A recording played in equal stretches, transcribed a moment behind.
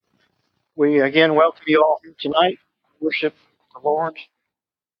We again welcome you all here tonight. Worship the Lord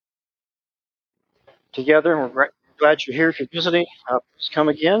together, and we're glad you're here. If you're visiting, please come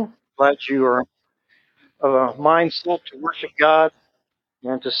again. Glad you are of a mindset to worship God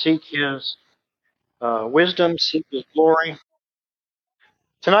and to seek His wisdom, seek His glory.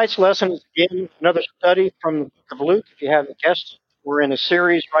 Tonight's lesson is again another study from the book of Luke. If you haven't guessed, we're in a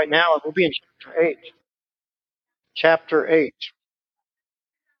series right now, and we'll be in chapter 8. Chapter 8.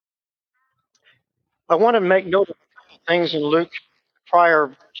 I want to make note of a couple things in Luke's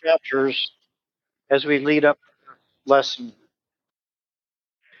prior chapters as we lead up to the lesson.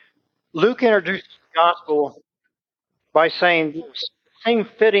 Luke introduces the gospel by saying this: "It seemed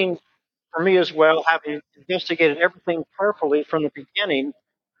fitting for me as well, having investigated everything carefully from the beginning,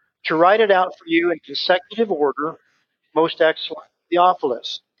 to write it out for you in consecutive order, most excellent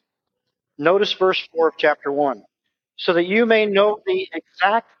Theophilus." Notice verse 4 of chapter 1. "So that you may know the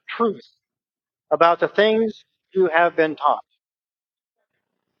exact truth about the things you have been taught."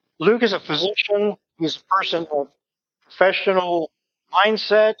 Luke is a physician. He's a person of professional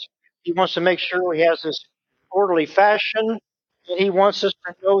mindset. He wants to make sure he has this orderly fashion, and he wants us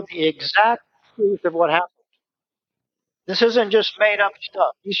to know the exact truth of what happened. This isn't just made up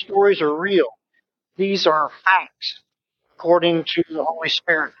stuff. These stories are real. These are facts, according to the Holy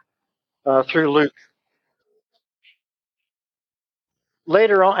Spirit through Luke.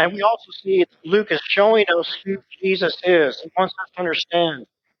 Later on, and we also see that Luke is showing us who Jesus is. He wants us to understand.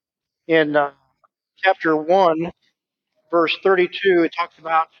 In chapter 1, verse 32, it talks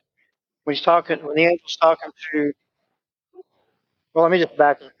about when the angel's talking to, well, let me just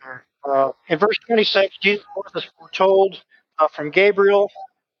back up there. In verse 26, Jesus' birth is foretold from Gabriel,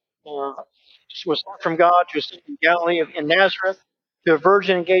 was sent from God to a city in Galilee in Nazareth, to a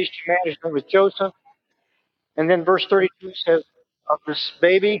virgin engaged to marriage with Joseph. And then verse 32 says, of this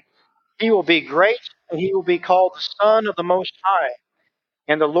baby, he will be great, and he will be called the Son of the Most High.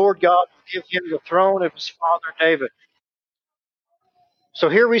 And the Lord God will give him the throne of his father David. So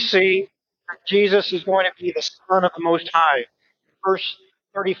here we see that Jesus is going to be the Son of the Most High. Verse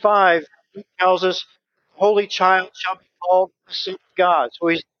 35 tells us, "Holy child shall be called the Son of God." So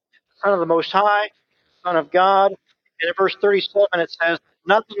he's the Son of the Most High, Son of God. And in verse 37 it says,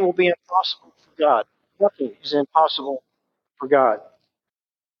 "Nothing will be impossible for God." Nothing is impossible for God.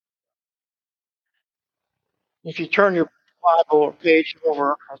 If you turn your Bible page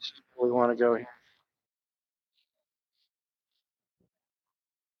over, that's where we want to go here.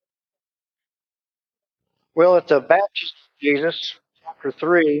 Well, at the baptism of Jesus, chapter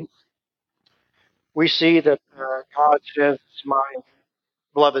 3, we see that God says, "My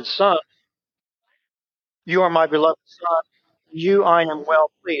beloved Son, you are my beloved Son. You I am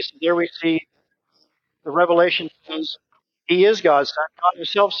well pleased." There we see the revelation says he is God's Son. God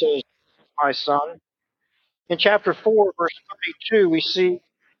himself says, "My Son." In chapter 4, verse 32, we see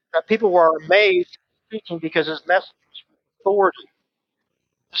that people were amazed speaking because his message was with authority.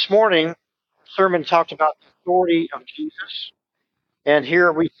 This morning, the sermon talked about the authority of Jesus, and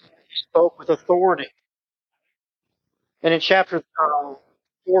here we spoke with authority. And in chapter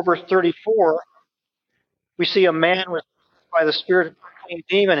 4, verse 34, we see a man was by the spirit of a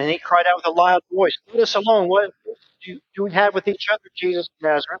demon, and he cried out with a loud voice, "Let us alone. What do we have with each other, Jesus of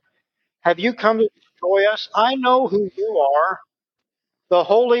Nazareth? Have you come to destroy us? I know who you are, the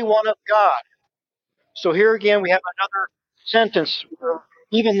Holy One of God." So here again we have another sentence where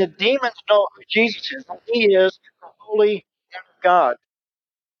even the demons know who Jesus is, and he is the Holy One of God.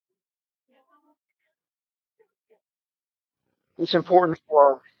 It's important for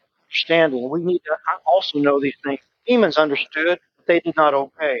our understanding. We need to also know these things. Demons understood, but they did not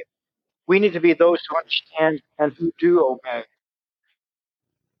obey. We need to be those who understand and who do obey.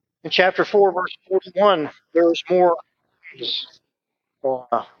 In chapter 4, verse 41, there is more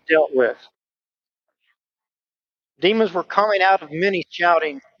dealt with. Demons were coming out of many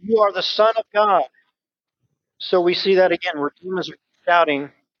shouting, "You are the Son of God." So we see that again, where demons are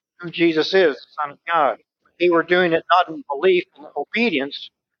shouting who Jesus is, the Son of God. They were doing it not in belief and obedience,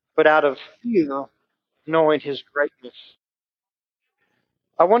 but out of fear, knowing his greatness.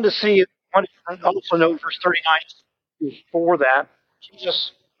 I wanted to also note verse 39 before that.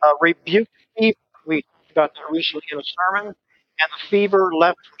 Jesus rebuked fever. We got that recently in a sermon, and the fever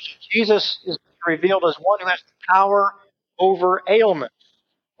left her. So Jesus is revealed as one who has the power over ailments,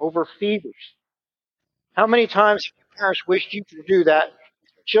 over fevers. How many times have your parents wished you could do that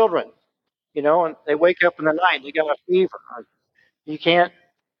with your children? You know, and they wake up in the night, they got a fever. You can't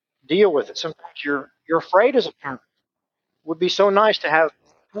deal with it. Sometimes you're afraid as a parent. It would be so nice to have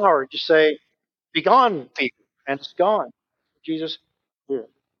power to say, "Be gone, fever," and it's gone. Jesus did.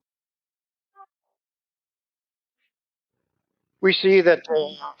 We see that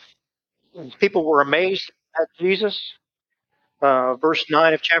people were amazed at Jesus. Verse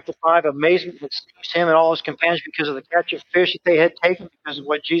 9 of chapter 5, amazement that seized him and all his companions because of the catch of fish that they had taken, because of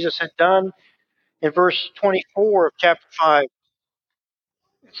what Jesus had done. In verse 24 of chapter 5, it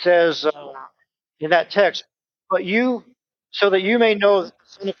says in that text, but you, so that you may know that the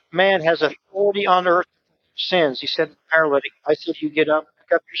Son of Man has authority on earth for sins. He said to the paralytic, I said, you get up,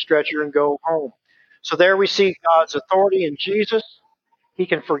 pick up your stretcher, and go home. So there we see God's authority in Jesus. He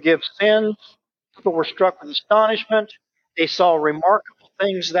can forgive sins. People were struck with astonishment. They saw remarkable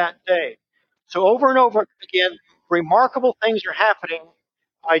things that day. So over and over again, remarkable things are happening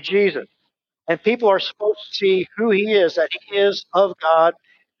by Jesus. And people are supposed to see who he is, that he is of God,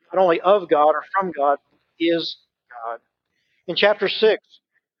 not only of God or from God, he is God. In chapter 6, it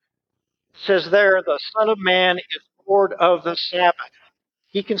says there, the Son of Man is Lord of the Sabbath.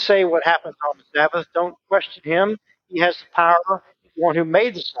 He can say what happens on the Sabbath. Don't question him. He has the power. He's the one who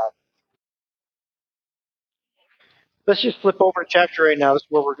made the Sabbath. Let's just flip over to chapter 8 now. This is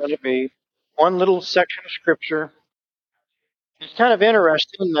where we're going to be. One little section of Scripture. It's kind of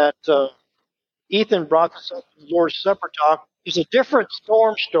interesting that Ethan brought this up in the Lord's Supper talk. It's a different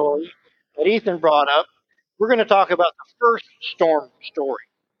storm story that Ethan brought up. We're going to talk about the first storm story.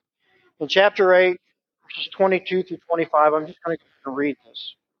 In chapter 8, verses 22 through 25, I'm just going to read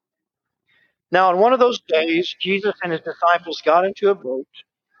this. Now, on one of those days, Jesus and his disciples got into a boat,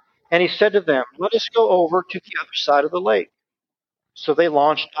 and he said to them, let us go over to the other side of the lake. So they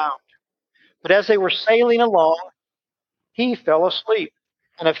launched out. But as they were sailing along, he fell asleep,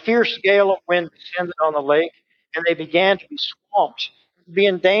 and a fierce gale of wind descended on the lake, and they began to be swamped, to be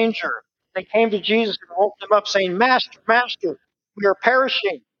in danger. They came to Jesus and woke him up, saying, Master, Master, we are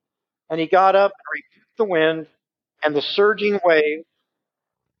perishing. And he got up and rebuked the wind and the surging wave,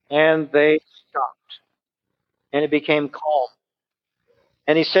 and they stopped, and it became calm.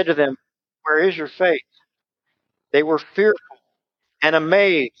 And he said to them, where is your faith? They were fearful and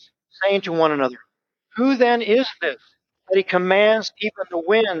amazed, saying to one another, who then is this, that he commands even the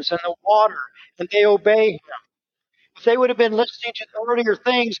winds and the water, and they obey him? If they would have been listening to the earlier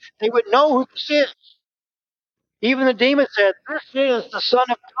things, they would know who this is. Even the demon said, this is the Son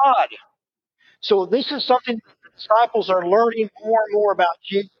of God. So this is something that the disciples are learning more and more about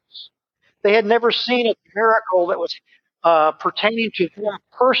Jesus. They had never seen a miracle that was pertaining to them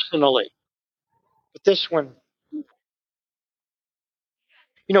personally. But this one,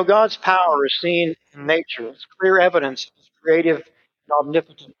 God's power is seen in nature. It's clear evidence of his creative and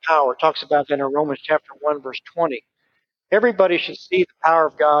omnipotent power. It talks about that in Romans chapter 1, verse 20. Everybody should see the power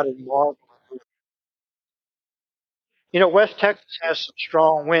of God and marvel. West Texas has some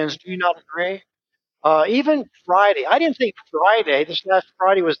strong winds. Do you not agree? Even Friday. I didn't think this last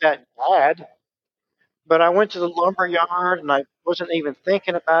Friday was that bad. But I went to the lumber yard and I wasn't even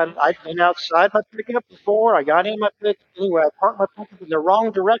thinking about it. I'd been outside my pickup before. I got in my pickup. Anyway, I parked my pickup in the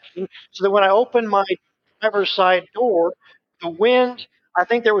wrong direction so that when I opened my driver's side door, the wind, I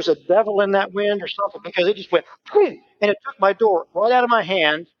think there was a devil in that wind or something because it just went, and it took my door right out of my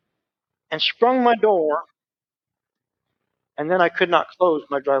hand and sprung my door, and then I could not close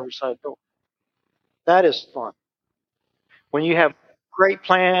my driver's side door. That is fun. When you have great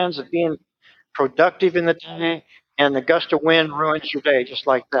plans of being productive in the day, and the gust of wind ruins your day just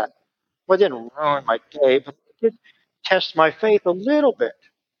like that. Well, it didn't ruin my day, but it did test my faith a little bit.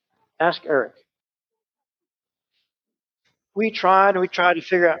 Ask Eric. We tried to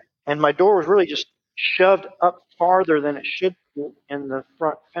figure out, and my door was really just shoved up farther than it should be in the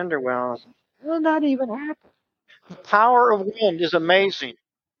front fender well. I was like, will that even happen? The power of wind is amazing.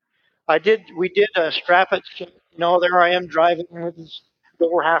 We did a strap it. There I am driving with this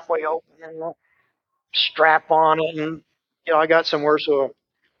door halfway open and strap on it, and I got somewhere so a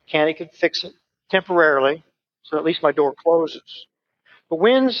mechanic could fix it temporarily, so at least my door closes. But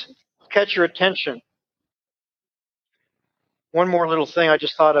winds catch your attention. One more little thing I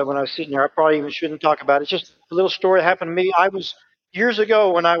just thought of when I was sitting there. I probably even shouldn't talk about it. It's just a little story that happened to me. I was years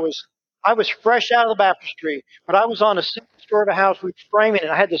ago when I was fresh out of the baptistry, but I was on a second floor of a house. We were framing it.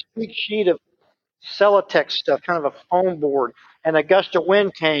 I had this big sheet of Celotex stuff, kind of a foam board, and a gust of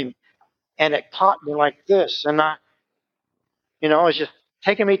wind came and it caught me like this, and it was just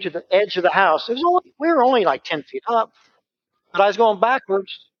taking me to the edge of the house. We were only like 10 feet up, but I was going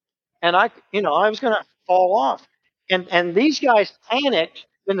backwards, and I was going to fall off. And these guys panicked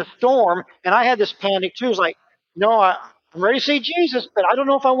in the storm, and I had this panic too. It was like, no, I'm ready to see Jesus, but I don't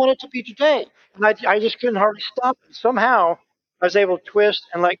know if I want it to be today. And I just couldn't hardly stop it. Somehow, I was able to twist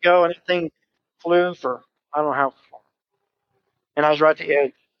and let go, and the thing flew for I don't know how far. And I was right at the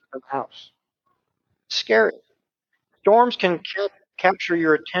edge of the house. Scary. Storms can capture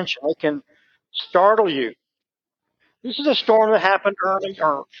your attention. They can startle you. This is a storm that happened early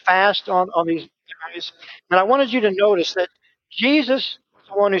or fast on these guys. And I wanted you to notice that Jesus was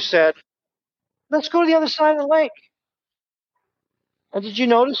the one who said, let's go to the other side of the lake. And did you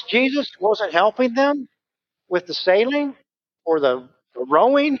notice Jesus wasn't helping them with the sailing or the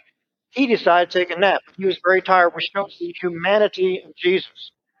rowing? He decided to take a nap. He was very tired, which shows the humanity of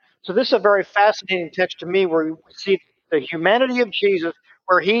Jesus. So this is a very fascinating text to me where we see the humanity of Jesus,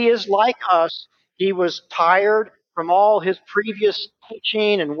 where he is like us. He was tired from all his previous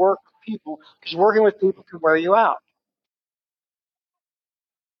teaching and work with people, because working with people can wear you out.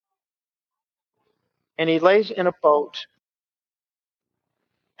 And he lays in a boat.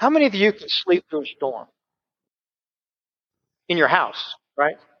 How many of you can sleep through a storm? In your house,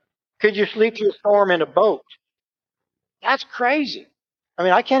 right? Could you sleep through a storm in a boat? That's crazy. I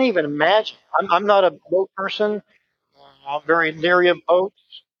mean, I can't even imagine. I'm not a boat person. I'm very leery of boats.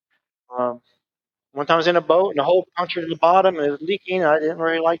 Um, one time I was in a boat and the hole punctured at the bottom and it was leaking. And I didn't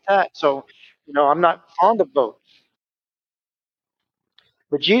really like that. So, I'm not fond of boats.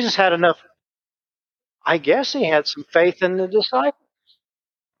 But Jesus had enough, I guess he had some faith in the disciples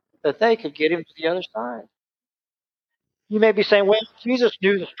that they could get him to the other side. You may be saying, well, Jesus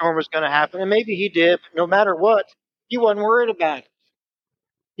knew the storm was going to happen. And maybe he did. But no matter what, he wasn't worried about it.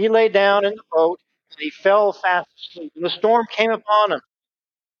 He lay down in the boat and he fell fast asleep. And the storm came upon him.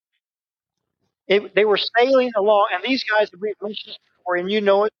 They were sailing along, and these guys, we've mentioned this before, and you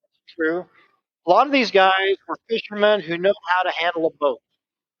know it's true. A lot of these guys were fishermen who know how to handle a boat.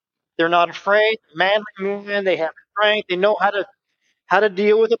 They're not afraid, manly men, they have strength, they know how to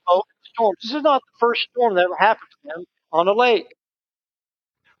deal with a boat in storms. This is not the first storm that ever happened to them on a lake.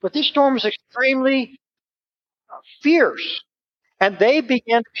 But this storm was extremely fierce, and they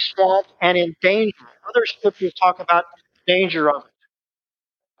began to be swamped and in danger. Other scriptures talk about the danger of it.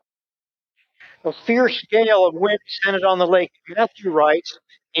 A fierce gale of wind descended on the lake. Matthew writes,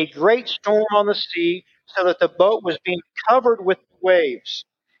 a great storm on the sea, so that the boat was being covered with waves,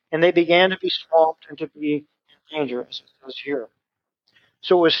 and they began to be swamped and to be in danger, as it says here.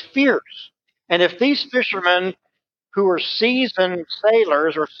 So it was fierce. And if these fishermen who were seasoned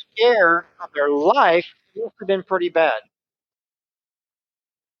sailors were scared of their life, it must have been pretty bad.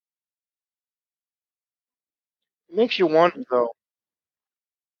 It makes you wonder, though,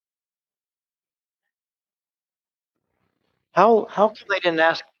 how come they didn't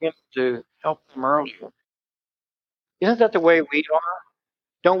ask him to help them earlier? Isn't that the way we are?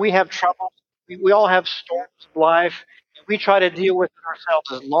 Don't we have trouble? We all have storms of life, and we try to deal with it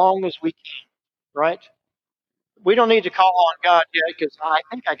ourselves as long as we can, right? We don't need to call on God yet because I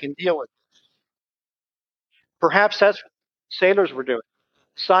think I can deal with it. Perhaps that's what sailors were doing.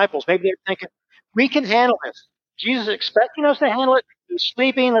 Disciples, maybe they're thinking, we can handle this. Jesus is expecting us to handle it. He's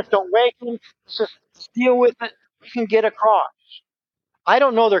sleeping. Let's don't wake him. Let's deal with it. We can get across. I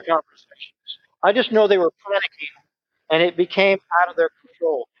don't know their conversations. I just know they were panicking and it became out of their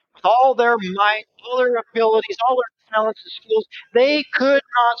control. With all their might, all their abilities, all their talents and skills, they could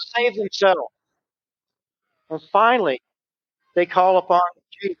not save themselves. And finally, they call upon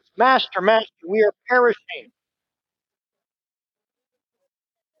Jesus, Master, Master, we are perishing.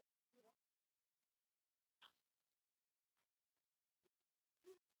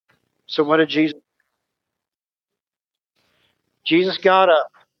 So what did Jesus? Jesus got up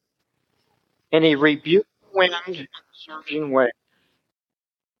and he rebuked the wind and the surging wave.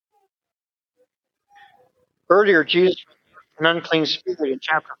 Earlier, Jesus rebuked an unclean spirit in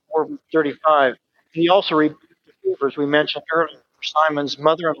chapter 4, verse 35. He also rebuked the fever, as we mentioned earlier, for Simon's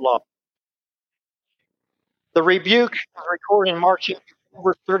mother-in-law. The rebuke recorded in Mark chapter 4,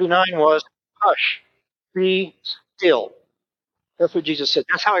 verse 39 was, hush, be still. That's what Jesus said.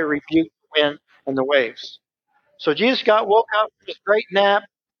 That's how he rebuked the wind and the waves. So Jesus woke up from his great nap,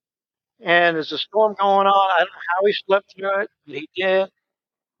 and there's a storm going on. I don't know how he slept through it, but he did.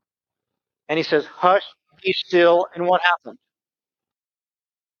 And he says, hush, be still. And what happened?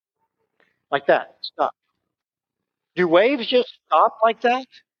 Like that. Stop. Do waves just stop like that?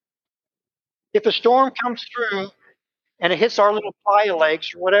 If a storm comes through and it hits our little playa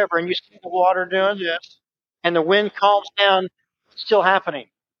lakes or whatever, and you see the water doing this, and the wind calms down, it's still happening.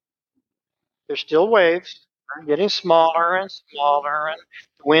 There's still waves. They're getting smaller and smaller, and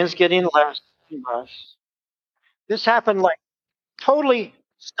the wind's getting less and less. This happened like totally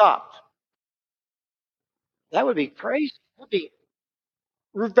stopped. That would be crazy. That would be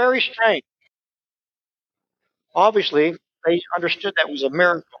very strange. Obviously, they understood that was a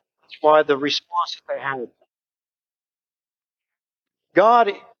miracle. That's why the response that they had.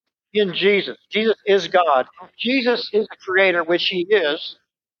 God in Jesus. Jesus is God. If Jesus is the creator, which he is,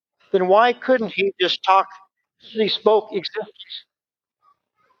 then why couldn't he just talk? He spoke existence.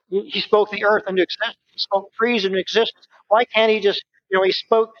 He spoke the earth into existence. He spoke trees into existence. Why can't he just, he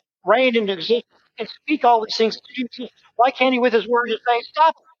spoke rain into existence and speak all these things to exist? Why can't he with his word just say,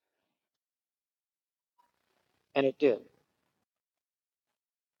 stop it? And it did.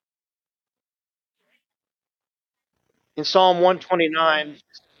 In Psalm 129,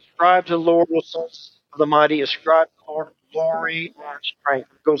 ascribe to the Lord, O sons of the mighty, ascribe to the Lord glory and strength.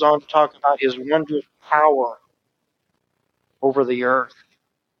 It goes on to talk about his wondrous power over the earth.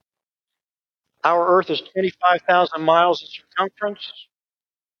 Our earth is 25,000 miles in circumference,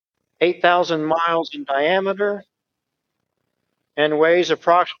 8,000 miles in diameter, and weighs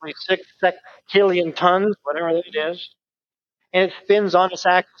approximately 6 sextillion tons, whatever that is. And it spins on its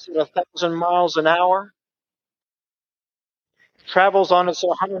axis at 1,000 miles an hour, travels on its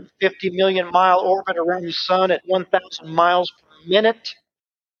 150 million mile orbit around the sun at 1,000 miles per minute.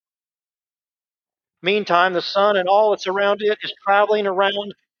 Meantime, the sun and all that's around it is traveling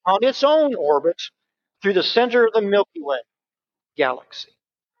around on its own orbit through the center of the Milky Way galaxy.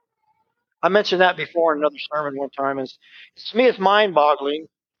 I mentioned that before in another sermon one time. And to me, it's mind-boggling.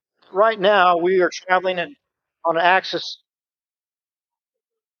 Right now, we are traveling on an axis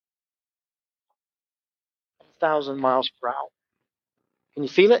of 1,000 miles per hour. Can you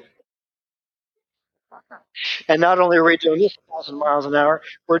feel it? And not only are we doing this 1,000 miles an hour,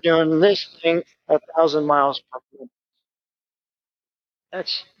 we're doing this thing 1,000 miles per minute.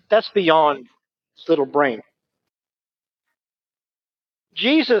 That's beyond this little brain.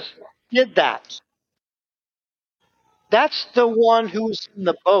 Jesus did that. That's the one who's in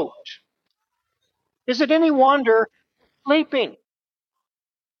the boat. Is it any wonder sleeping?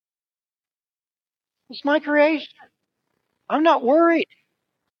 It's my creation. I'm not worried.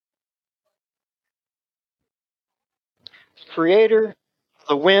 The creator of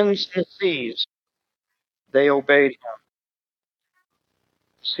the winds and the seas, they obeyed him.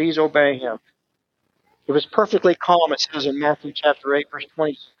 The seas obey him. It was perfectly calm, it says in Matthew chapter 8, verse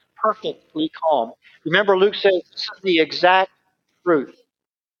 20. Perfectly calm. Remember, Luke says this is the exact truth.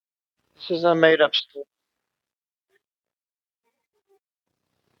 This is a made up story.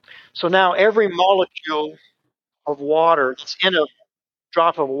 So now every molecule of water that's in a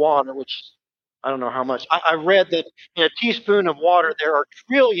drop of water, which I don't know how much. I read that in a teaspoon of water there are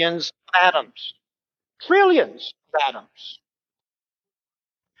trillions of atoms. Trillions of atoms.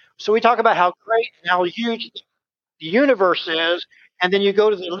 So we talk about how great and how huge the universe is, and then you go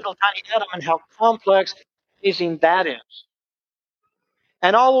to the little tiny atom and how complex and amazing that is.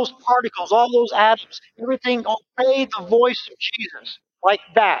 And all those particles, all those atoms, everything obey the voice of Jesus like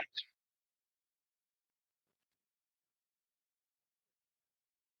that.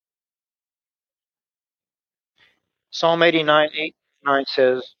 Psalm 89, 8, 9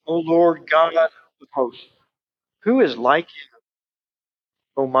 says, O Lord God of hosts, who is like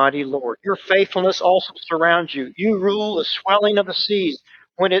you, O mighty Lord? Your faithfulness also surrounds you. You rule the swelling of the seas.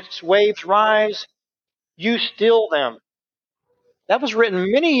 When its waves rise, you still them. That was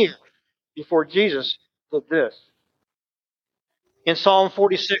written many years before Jesus did this. In Psalm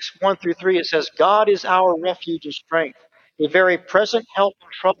 46, 1 through 3, it says, God is our refuge and strength, a very present help in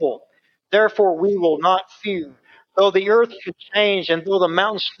trouble. Therefore we will not fear. Though the earth should change, and though the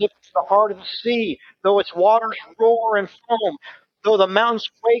mountains slip to the heart of the sea, though its waters roar and foam, though the mountains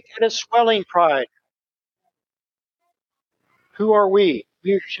quake at its swelling pride. Who are we?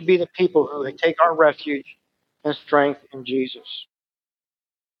 We should be the people who take our refuge and strength in Jesus.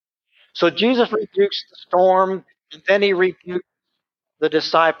 So Jesus rebukes the storm, and then he rebukes the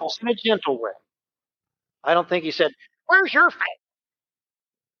disciples in a gentle way. I don't think he said, where's your faith?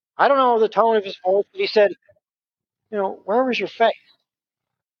 I don't know the tone of his voice, but he said, where was your faith?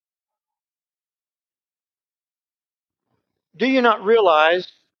 Do you not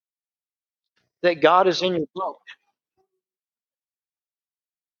realize that God is in your boat?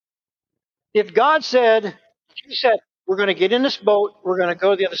 If God said, if you said, we're going to get in this boat, we're going to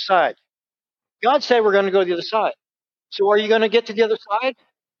go to the other side. God said we're going to go to the other side. So are you going to get to the other side?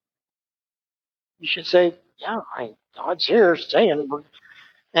 You should say, yeah, God's here saying.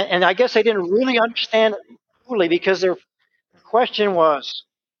 And I guess they didn't really understand it fully because their question was,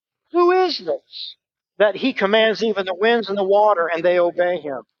 who is this? That he commands even the winds and the water and they obey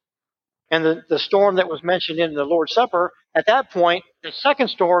him. And the storm that was mentioned in the Lord's Supper, at that point, the second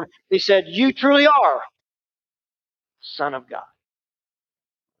storm, they said, you truly are Son of God.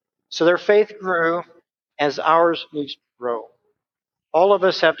 So their faith grew as ours needs to grow. All of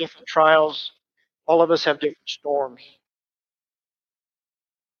us have different trials. All of us have different storms.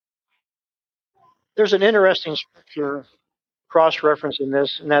 There's an interesting scripture cross-referencing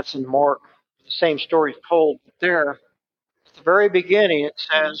this, and that's in Mark. The same story is told. But there, at the very beginning, it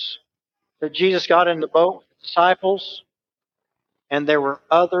says that Jesus got in the boat with the disciples, and there were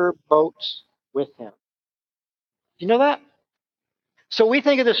other boats with him. You know that? So we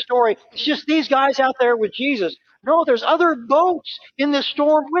think of this story, it's just these guys out there with Jesus. No, there's other boats in this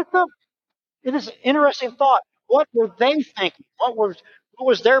storm with them. It is an interesting thought. What were they thinking? What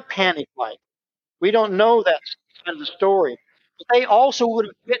was their panic like? We don't know that side of the story. But they also would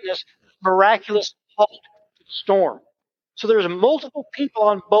have witnessed miraculous halt to the storm. So there's multiple people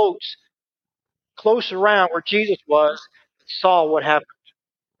on boats close around where Jesus was that saw what happened.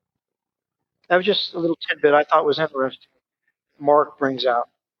 That was just a little tidbit I thought was interesting. Mark brings out.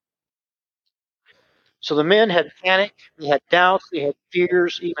 So the men had panic, they had doubts, they had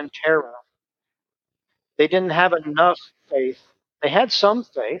fears, even terror. They didn't have enough faith. They had some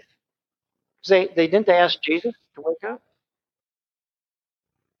faith. They didn't ask Jesus to wake up.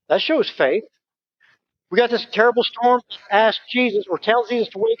 That shows faith. We got this terrible storm. Ask Jesus or tell Jesus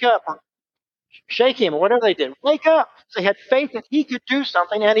to wake up or shake him or whatever they did. Wake up. So they had faith that he could do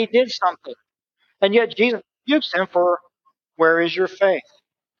something and he did something. And yet Jesus rebukes them for, where is your faith?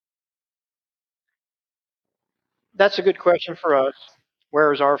 That's a good question for us.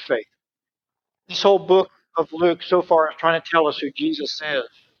 Where is our faith? This whole book of Luke so far is trying to tell us who Jesus is,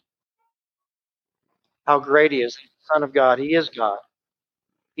 how great he is. He's the Son of God. He is God.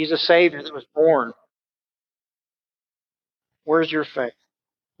 He's a Savior that was born. Where's your faith?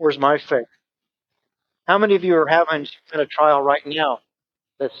 Where's my faith? How many of you are having some kind of trial right now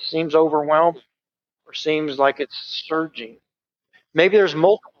that seems overwhelming or seems like it's surging? Maybe there's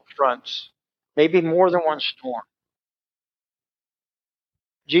multiple fronts, maybe more than one storm.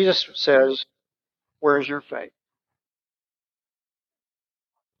 Jesus says, where's your faith?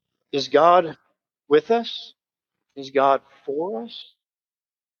 Is God with us? Is God for us?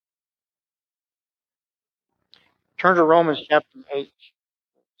 Turn to Romans chapter 8.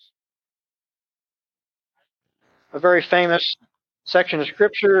 A very famous section of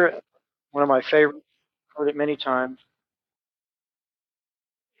Scripture, one of my favorites. I've heard it many times.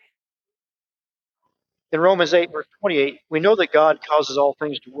 In Romans 8, verse 28, we know that God causes all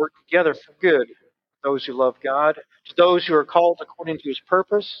things to work together for good, those who love God, to those who are called according to his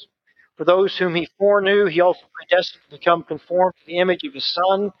purpose. For those whom he foreknew, he also predestined to become conformed to the image of his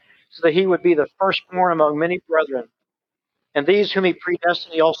Son, so that he would be the firstborn among many brethren. And these whom he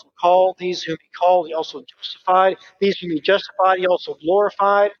predestined, he also called. These whom he called, he also justified. These whom he justified, he also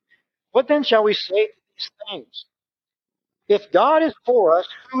glorified. What then shall we say to these things? If God is for us,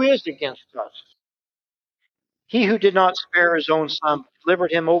 who is against us? He who did not spare his own Son, but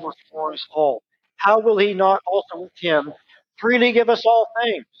delivered him over for us all, how will he not also with him freely give us all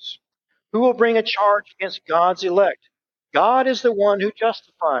things? Who will bring a charge against God's elect? God is the one who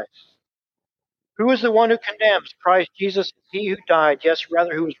justifies. Who is the one who condemns? Christ Jesus is he who died, yes,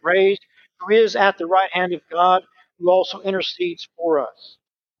 rather who was raised, who is at the right hand of God, who also intercedes for us.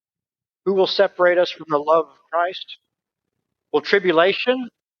 Who will separate us from the love of Christ? Will tribulation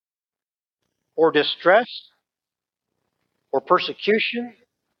or distress or persecution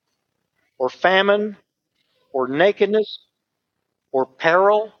or famine or nakedness or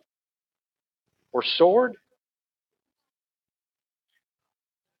peril or sword?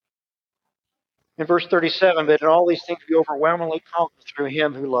 In verse 37, but in all these things we overwhelmingly conquer through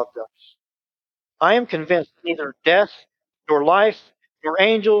him who loved us. I am convinced that neither death, nor life, nor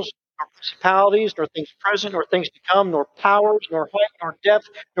angels, nor principalities, nor things present, nor things to come, nor powers, nor height, nor depth,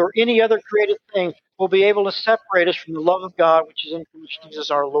 nor any other created thing will be able to separate us from the love of God which is in Christ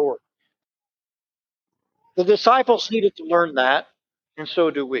Jesus our Lord. The disciples needed to learn that, and so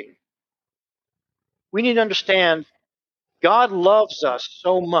do we. We need to understand God loves us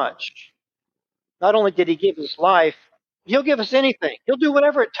so much. Not only did he give his life, he'll give us anything. He'll do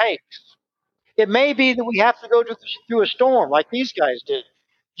whatever it takes. It may be that we have to go through a storm like these guys did.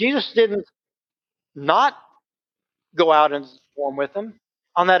 Jesus didn't not go out into the storm with them.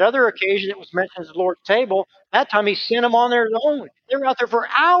 On that other occasion, it was mentioned at the Lord's table. That time he sent them on their own. They were out there for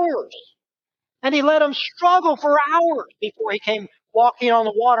hours. And he let them struggle for hours before he came walking on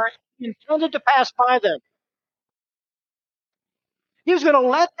the water. He intended to pass by them. He was going to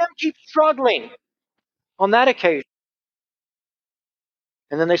let them keep struggling on that occasion.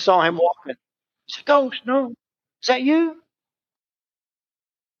 And then they saw him walking. He said, Ghost, no. Is that you?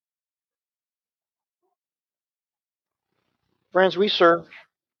 Friends, we serve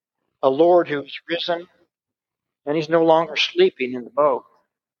a Lord who is risen, and he's no longer sleeping in the boat.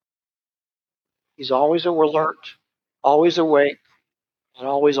 He's always alert, always awake, and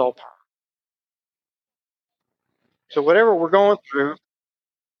always all powerful. So whatever we're going through,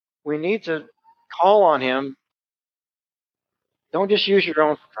 we need to call on Him. Don't just use your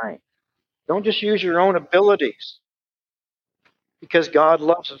own strength. Don't just use your own abilities, because God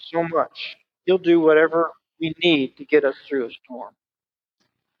loves us so much. He'll do whatever we need to get us through a storm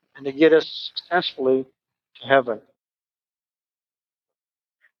and to get us successfully to heaven.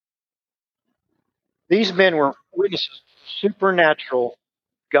 These men were witnesses of the supernatural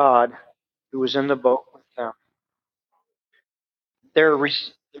God who was in the boat with them. Their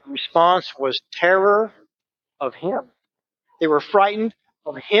response was terror of Him. They were frightened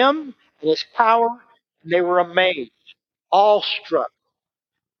of Him and His power, and they were amazed, awestruck,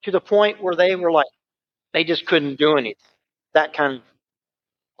 to the point where they were like, they just couldn't do anything. That kind of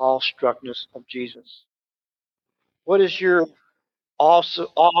awestruckness of Jesus. What is your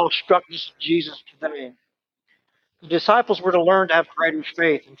awestruckness of Jesus today? The disciples were to learn to have greater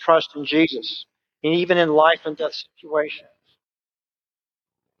faith and trust in Jesus, and even in life and death situations.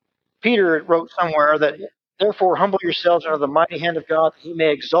 Peter wrote somewhere that, therefore, humble yourselves under the mighty hand of God, that He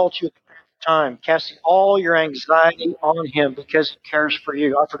may exalt you at the perfect time, casting all your anxiety on Him because He cares for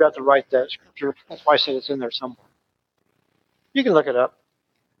you. I forgot to write that scripture. That's why I said it's in there somewhere. You can look it up.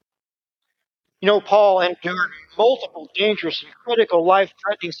 You know, Paul endured multiple dangerous and critical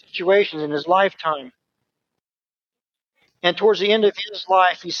life-threatening situations in his lifetime. And towards the end of his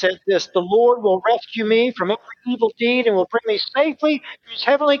life, he said this: the Lord will rescue me from every evil deed and will bring me safely to His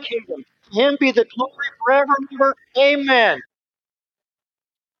heavenly kingdom. To Him be the glory forever and ever. Amen.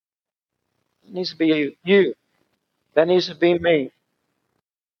 It needs to be you. That needs to be me.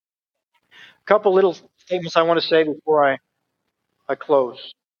 A couple little statements I want to say before I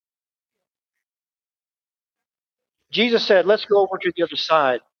close. Jesus said, let's go over to the other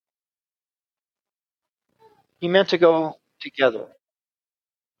side. He meant to go together.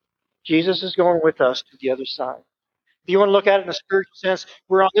 Jesus is going with us to the other side. If you want to look at it in a spiritual sense,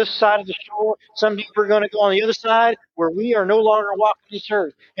 we're on this side of the shore. Someday we're going to go on the other side where we are no longer walking this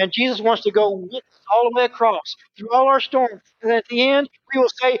earth. And Jesus wants to go with us all the way across through all our storms. And at the end, we will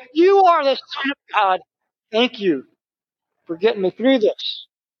say, you are the Son of God. Thank you for getting me through this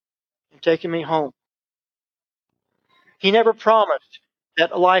and taking me home. He never promised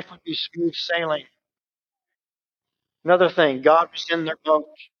that life would be smooth sailing. Another thing, God was in their boat.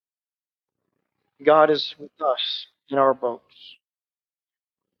 God is with us in our boats.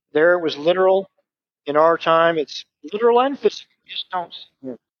 There it was literal. In our time, it's literal and physical. We just don't see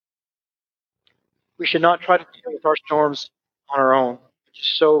it. We should not try to deal with our storms on our own. It's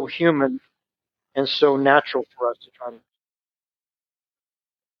just so human and so natural for us to try to.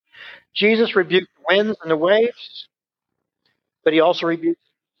 Jesus rebuked the winds and the waves, but He also rebuked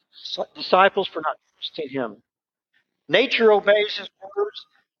disciples for not trusting Him. Nature obeys His words.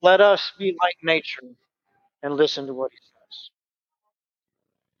 Let us be like nature and listen to what He says.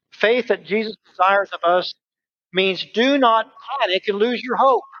 Faith that Jesus desires of us means do not panic and lose your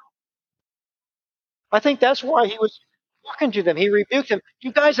hope. I think that's why He was talking to them. He rebuked them.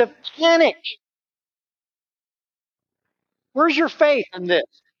 You guys have panicked. Where's your faith in this?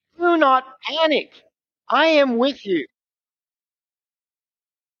 Do not panic. I am with you.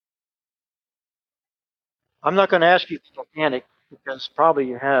 I'm not going to ask you if you panic, because probably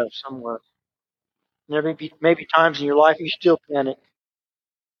you have somewhere. There may be times in your life you still panic.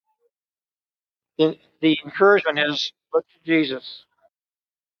 The encouragement is look to Jesus.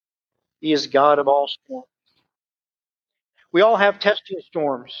 He is God of all storms. We all have testing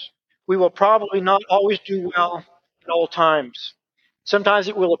storms. We will probably not always do well at all times. Sometimes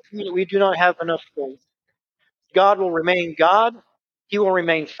it will appear that we do not have enough faith. God will remain God. He will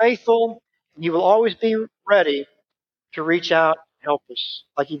remain faithful. And He will always be ready to reach out and help us,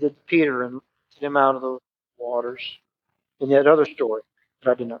 like He did to Peter and get him out of the waters in that other story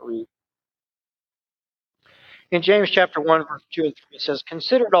that I did not read. In James chapter 1, verse 2 and 3, it says,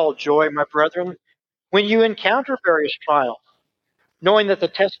 consider it all joy, my brethren, when you encounter various trials, knowing that the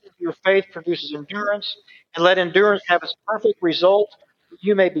testing of your faith produces endurance, and let endurance have its perfect result, that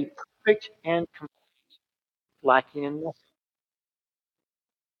you may be perfect and complete, lacking in nothing.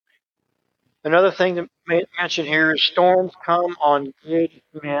 Another thing to mention here is storms come on good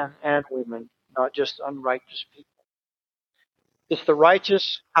men and women, not just unrighteous people. It's the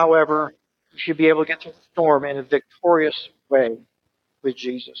righteous, however, who should be able to get through the storm in a victorious way with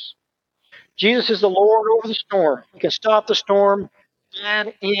Jesus. Jesus is the Lord over the storm. He can stop the storm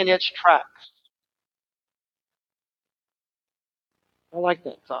dead in its tracks. I like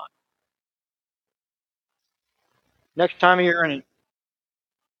that thought. Next time you're in a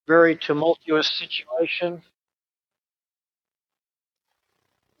very tumultuous situation,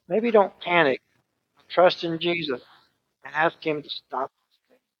 maybe don't panic. Trust in Jesus. and ask Him to stop.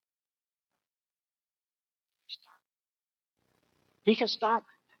 He can stop.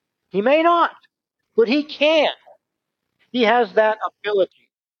 He may not, but He can. He has that ability.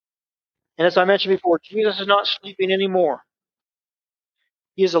 And as I mentioned before, Jesus is not sleeping anymore.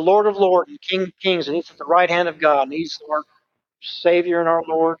 He is the Lord of Lords and King of Kings, and He's at the right hand of God, and He's our Savior and our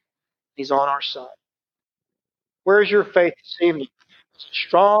Lord. He's on our side. Where is your faith this evening? Is it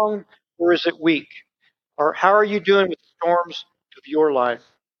strong or is it weak? Or how are you doing with the storms of your life?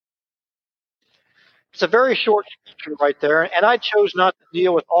 It's a very short scripture right there, and I chose not to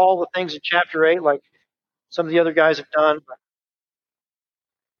deal with all the things in chapter 8 like some of the other guys have done. But,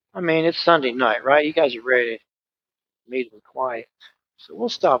 I mean, it's Sunday night, right? You guys are ready to meet and quiet. So we'll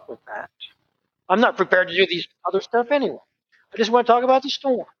stop with that. I'm not prepared to do these other stuff anyway. I just want to talk about the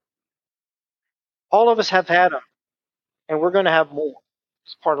storm. All of us have had them, and we're going to have more.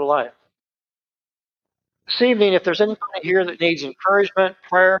 It's part of life. This evening, if there's anybody here that needs encouragement,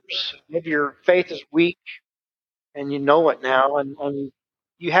 prayers, maybe your faith is weak and you know it now, and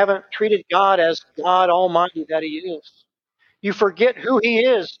you haven't treated God as God Almighty that He is. You forget who He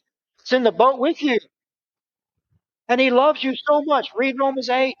is. It's in the boat with you. And He loves you so much. Read Romans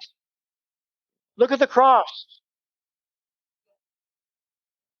 8. Look at the cross.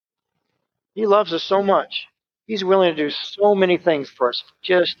 He loves us so much. He's willing to do so many things for us.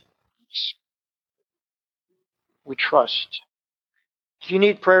 Just we trust. If you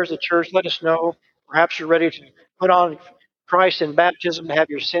need prayers at church, let us know. Perhaps you're ready to put on Christ in baptism to have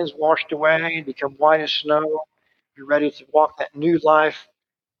your sins washed away and become white as snow. You're ready to walk that new life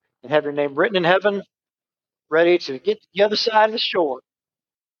and have your name written in heaven, ready to get to the other side of the shore.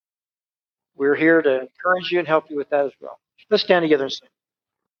 We're here to encourage you and help you with that as well. Let's stand together and sing.